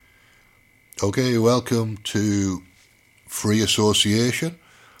Okay, welcome to Free Association.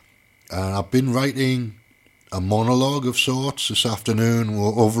 And I've been writing a monologue of sorts this afternoon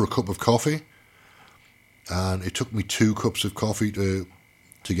over a cup of coffee. And it took me 2 cups of coffee to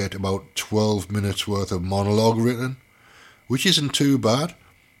get about 12 minutes worth of monologue written, which isn't too bad.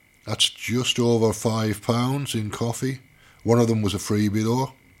 That's just over £5 in coffee. One of them was a freebie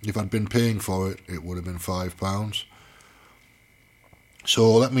though. If I'd been paying for it, it would have been £5.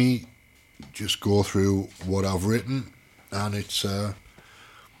 So let me just go through what I've written, and it's a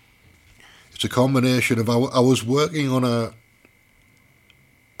combination of I was working on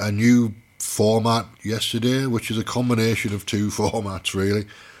a new format yesterday, which is a combination of 2 formats really.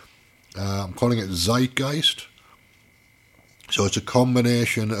 I'm calling it Zeitgeist. So it's a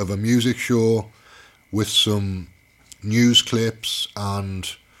combination of a music show with some news clips and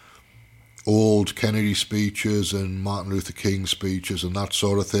old Kennedy speeches and Martin Luther King speeches and that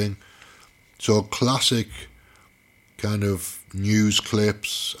sort of thing. So classic kind of news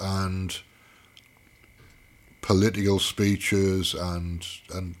clips and political speeches and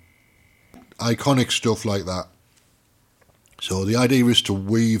iconic stuff like that. So the idea is to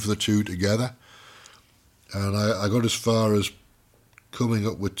weave the two together. And I got as far as coming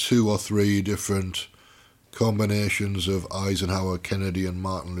up with 2 or 3 different combinations of Eisenhower, Kennedy and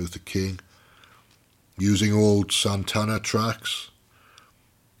Martin Luther King, using old Santana tracks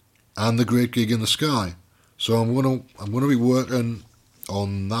and The Great Gig in the Sky. So I'm gonna be working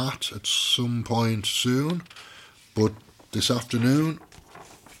on that at some point soon. But this afternoon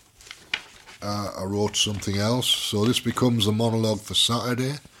I wrote something else. So this becomes a monologue for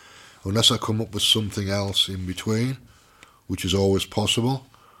Saturday, unless I come up with something else in between, which is always possible.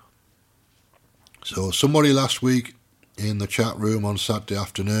 So somebody last week in the chat room on Saturday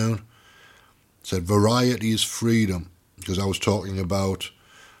afternoon said variety is freedom, because I was talking about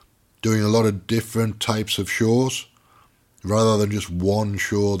doing a lot of different types of shows rather than just one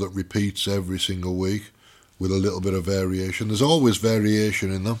show that repeats every single week with a little bit of variation. There's always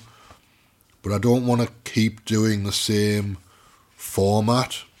variation in them, but I don't want to keep doing the same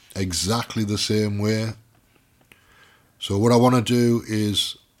format exactly the same way. So what I want to do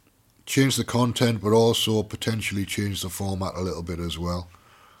is change the content, but also potentially change the format a little bit as well.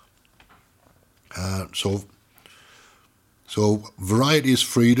 So variety is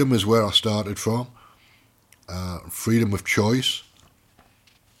freedom is where I started from. Freedom of choice.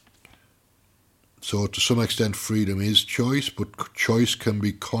 So to some extent freedom is choice, but choice can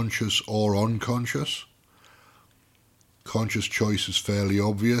be conscious or unconscious. Conscious choice is fairly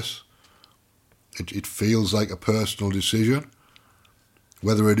obvious. It feels like a personal decision.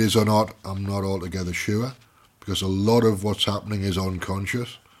 Whether it is or not, I'm not altogether sure, because a lot of what's happening is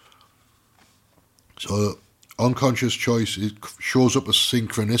unconscious. So unconscious choice, it shows up as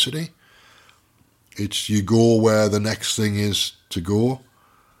synchronicity. It's you go where the next thing is to go,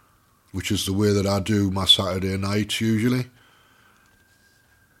 which is the way that I do my Saturday nights usually.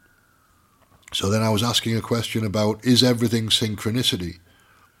 So then I was asking a question about, is everything synchronicity?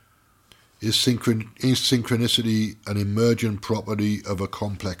 Is synchronicity an emergent property of a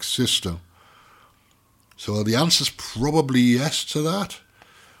complex system? So the answer is probably yes to that.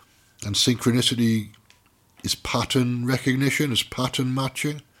 And synchronicity is pattern recognition, is pattern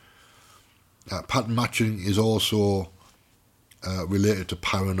matching. Pattern matching is also related to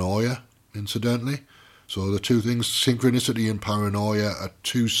paranoia, incidentally. So the 2 things, synchronicity and paranoia, are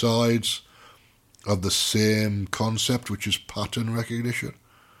 2 sides of the same concept, which is pattern recognition.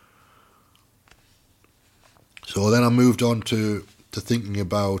 So then I moved on to thinking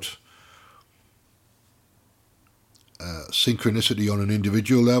about synchronicity on an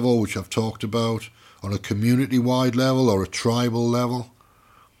individual level, which I've talked about, on a community-wide level or a tribal level.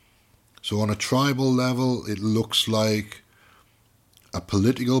 So on a tribal level, it looks like a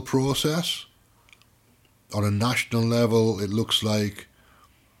political process. On a national level, it looks like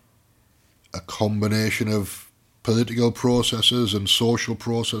a combination of political processes and social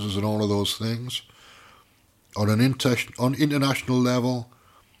processes and all of those things. On international level,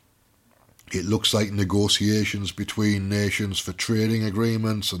 it looks like negotiations between nations for trading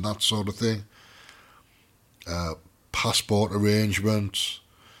agreements and that sort of thing. Passport arrangements,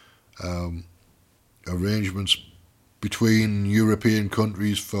 arrangements between European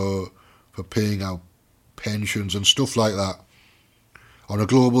countries for paying out pensions and stuff like that. On a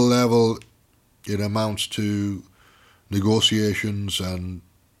global level, it amounts to negotiations and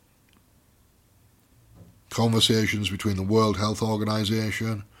conversations between the World Health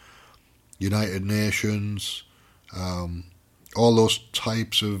Organization, United Nations, all those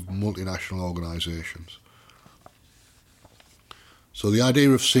types of multinational organizations. So the idea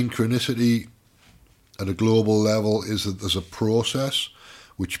of synchronicity at a global level is that there's a process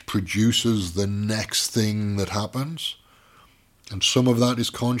which produces the next thing that happens. And some of that is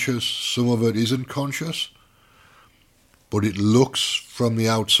conscious, some of it isn't conscious. But it looks from the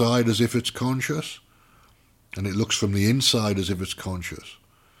outside as if it's conscious, and it looks from the inside as if it's conscious.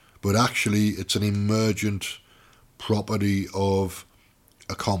 But actually it's an emergent property of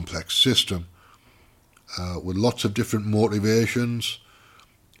a complex system with lots of different motivations,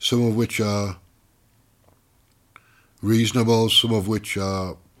 some of which are reasonable, some of which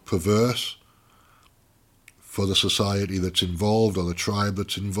are perverse for the society that's involved or the tribe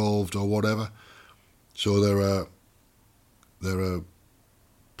that's involved or whatever. So there are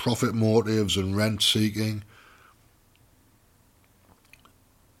profit motives and rent seeking.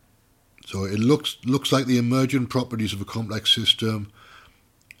 So it looks like the emergent properties of a complex system.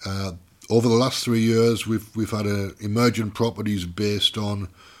 Over the last 3 years, we've had emergent properties based on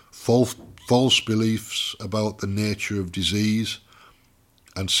false beliefs about the nature of disease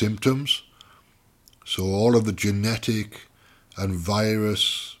and symptoms. So all of the genetic and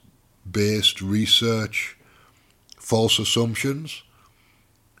virus-based research, false assumptions,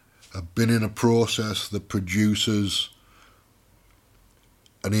 have been in a process that produces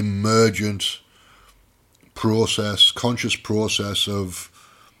an emergent process, conscious process of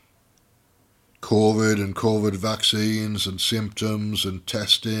COVID and COVID vaccines and symptoms and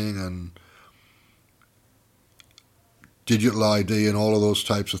testing and digital ID and all of those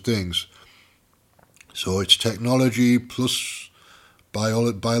types of things. So it's technology plus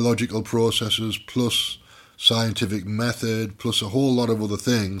biological processes plus scientific method plus a whole lot of other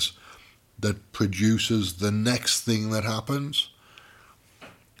things that produces the next thing that happens.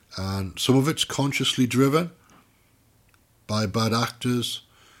 And some of it's consciously driven by bad actors,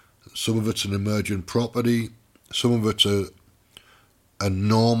 some of it's an emergent property, some of it's a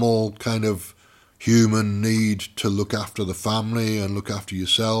normal kind of human need to look after the family and look after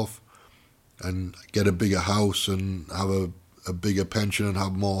yourself and get a bigger house and have a bigger pension and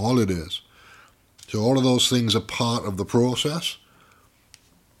have more holidays. So all of those things are part of the process,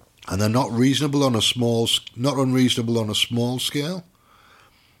 and they're not unreasonable on a small scale.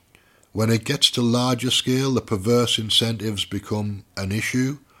 When it gets to larger scale, the perverse incentives become an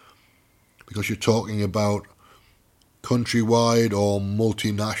issue because you're talking about countrywide or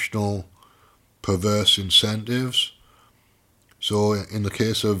multinational perverse incentives. So in the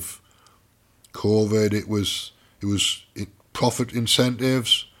case of COVID, it was profit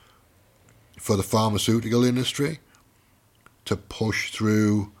incentives for the pharmaceutical industry to push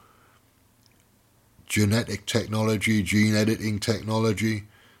through genetic technology, gene editing technology,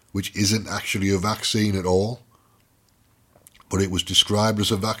 which isn't actually a vaccine at all, but it was described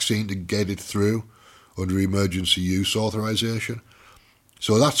as a vaccine to get it through under emergency use authorization.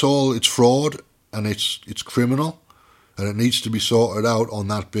 So that's all, it's fraud and it's criminal, and it needs to be sorted out on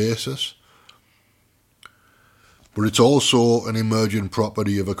that basis. But it's also an emergent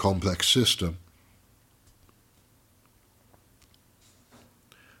property of a complex system.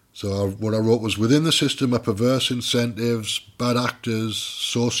 So what I wrote was, within the system are perverse incentives, bad actors,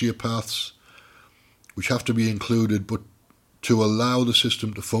 sociopaths, which have to be included, but to allow the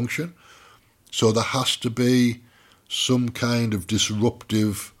system to function. So there has to be some kind of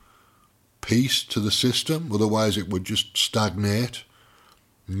disruptive piece to the system, otherwise it would just stagnate.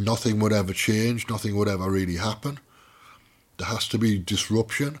 Nothing would ever change, nothing would ever really happen. There has to be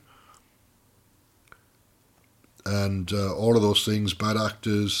disruption. And all of those things, bad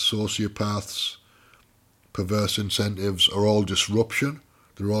actors, sociopaths, perverse incentives, are all disruption.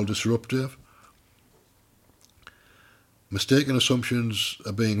 They're all disruptive. Mistaken assumptions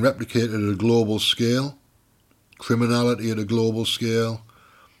are being replicated at a global scale. Criminality at a global scale.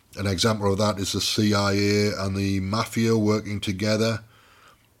 An example of that is the CIA and the mafia working together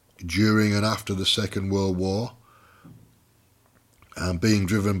during and after the Second World War, and being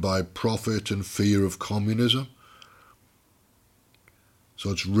driven by profit and fear of communism.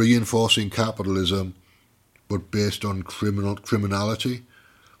 So it's reinforcing capitalism, but based on criminality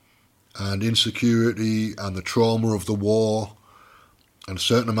and insecurity and the trauma of the war and a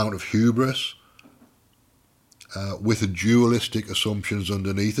certain amount of hubris, with dualistic assumptions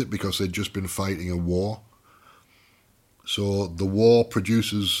underneath it, because they'd just been fighting a war. So the war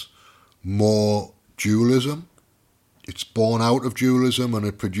produces more dualism. It's born out of dualism, and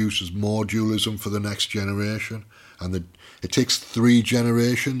it produces more dualism for the next generation. And it takes 3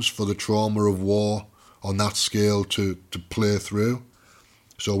 generations for the trauma of war on that scale to play through.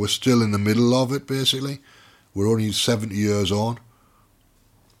 So we're still in the middle of it, basically. We're only 70 years on,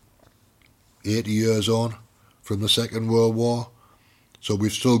 80 years on from the Second World War. So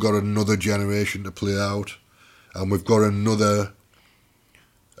we've still got another generation to play out, and we've got another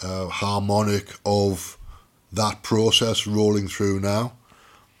harmonic of that process rolling through now.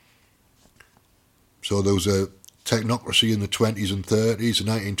 So there was a technocracy in the 20s and 30s,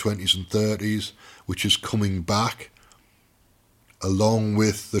 the 1920s and 30s, which is coming back along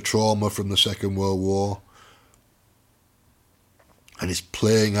with the trauma from the Second World War, and it's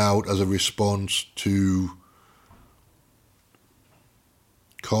playing out as a response to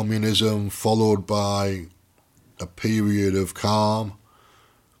communism, followed by a period of calm,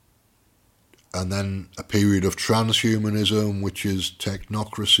 and then a period of transhumanism, which is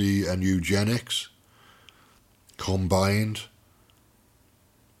technocracy and eugenics combined.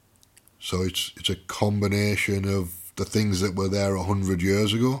 So it's a combination of the things that were there 100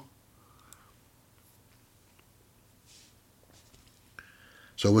 years ago.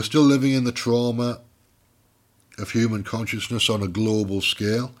 So we're still living in the trauma of human consciousness on a global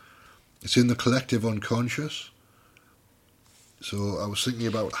scale. It's in the collective unconscious. So I was thinking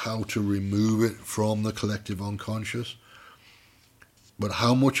about how to remove it from the collective unconscious. But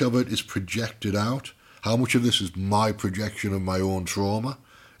how much of it is projected out? How much of this is my projection of my own trauma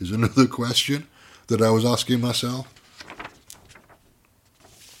is another question that I was asking myself.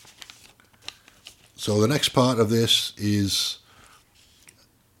 So the next part of this is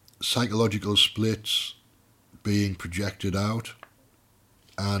psychological splits being projected out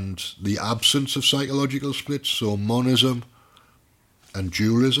and the absence of psychological splits, so monism and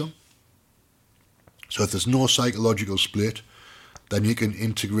dualism. So if there's no psychological split, then you can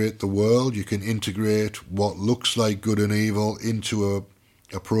integrate the world, you can integrate what looks like good and evil into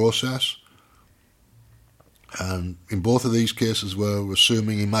a process. And in both of these cases, we're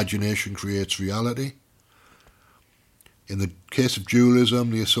assuming imagination creates reality. In the case of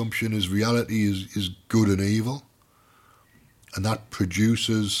dualism, the assumption is reality is good and evil, and that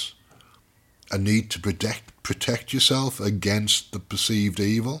produces a need to protect yourself against the perceived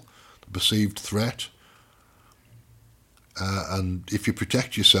evil, the perceived threat. And if you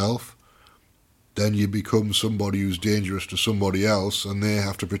protect yourself, then you become somebody who's dangerous to somebody else, and they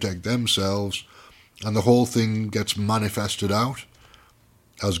have to protect themselves, and the whole thing gets manifested out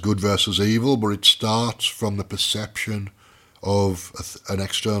as good versus evil, but it starts from the perception of an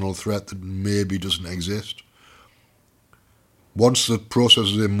external threat that maybe doesn't exist. Once the process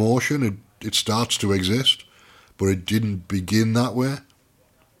is in motion, it starts to exist, but it didn't begin that way.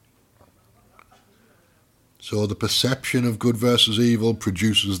 So the perception of good versus evil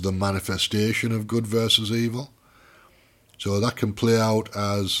produces the manifestation of good versus evil. So that can play out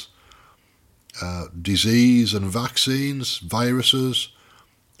as disease and vaccines. Viruses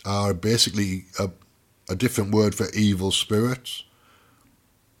are basically a different word for evil spirits.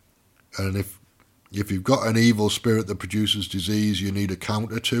 And if you've got an evil spirit that produces disease, you need a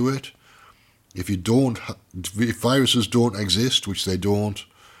counter to it. If viruses don't exist, which they don't,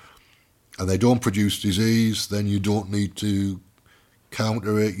 and they don't produce disease, then you don't need to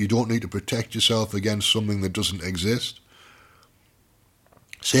counter it. You don't need to protect yourself against something that doesn't exist.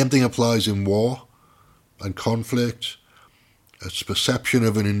 Same thing applies in war and conflict. Its perception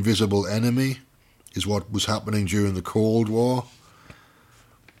of an invisible enemy is what was happening during the Cold War.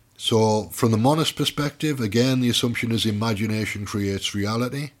 So from the monist perspective, again, the assumption is imagination creates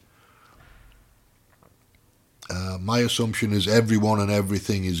reality. My assumption is everyone and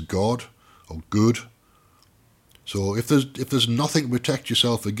everything is God or good. So if there's nothing to protect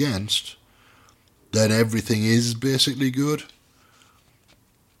yourself against, then everything is basically good.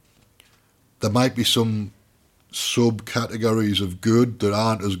 There might be some subcategories of good that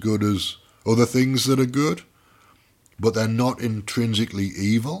aren't as good as other things that are good, but they're not intrinsically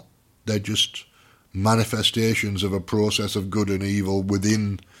evil. They're just manifestations of a process of good and evil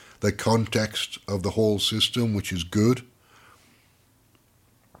within the context of the whole system, which is good.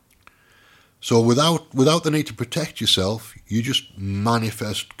 So without the need to protect yourself, you just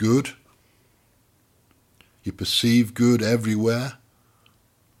manifest good. You perceive good everywhere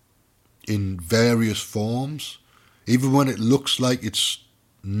in various forms. Even when it looks like it's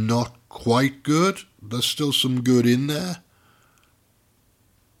not quite good, there's still some good in there.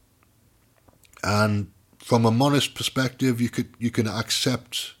 And from a monist perspective, you can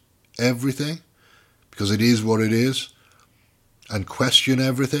accept everything because it is what it is, and question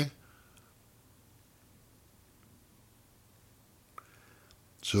everything.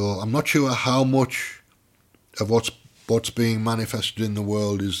 So I'm not sure how much of what's being manifested in the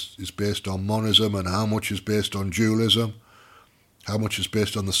world is based on monism and how much is based on dualism, how much is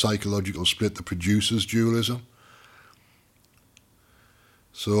based on the psychological split that produces dualism.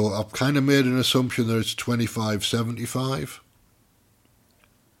 So I've kind of made an assumption that it's 25-75.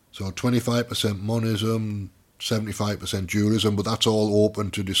 So 25% monism, 75% dualism, but that's all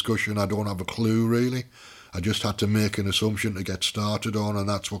open to discussion. I don't have a clue really. I just had to make an assumption to get started on, and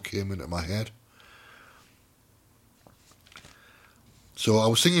that's what came into my head. So I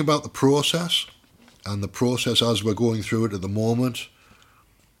was thinking about the process, and the process as we're going through it at the moment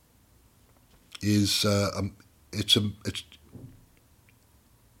is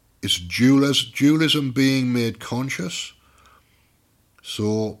it's dualism being made conscious.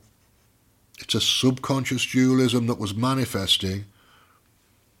 So it's a subconscious dualism that was manifesting,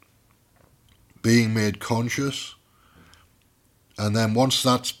 being made conscious, and then once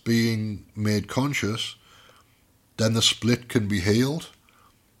that's being made conscious, then the split can be healed.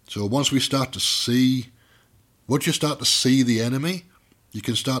 So once you start to see the enemy, you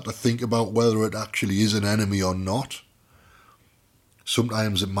can start to think about whether it actually is an enemy or not.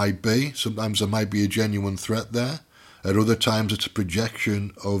 Sometimes it might be, sometimes there might be a genuine threat there. At other times it's a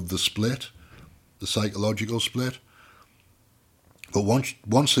projection of the split, the psychological split. But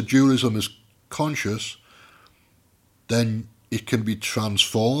once the dualism is conscious, then it can be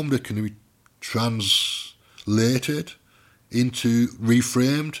transformed, it can be translated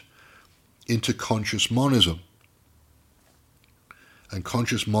reframed into conscious monism. And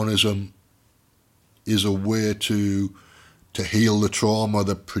conscious monism is a way to heal the trauma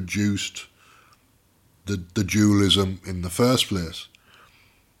that produced the dualism in the first place.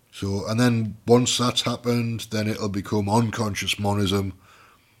 So, and then once that's happened, then it'll become unconscious monism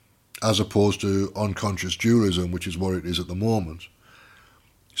as opposed to unconscious dualism, which is what it is at the moment.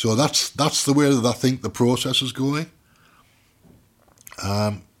 So that's the way that I think the process is going.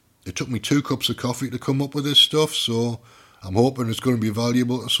 It took me 2 cups of coffee to come up with this stuff, so I'm hoping it's going to be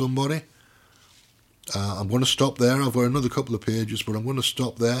valuable to somebody. I'm going to stop there. I've got another couple of pages, but I'm going to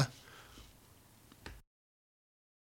stop there.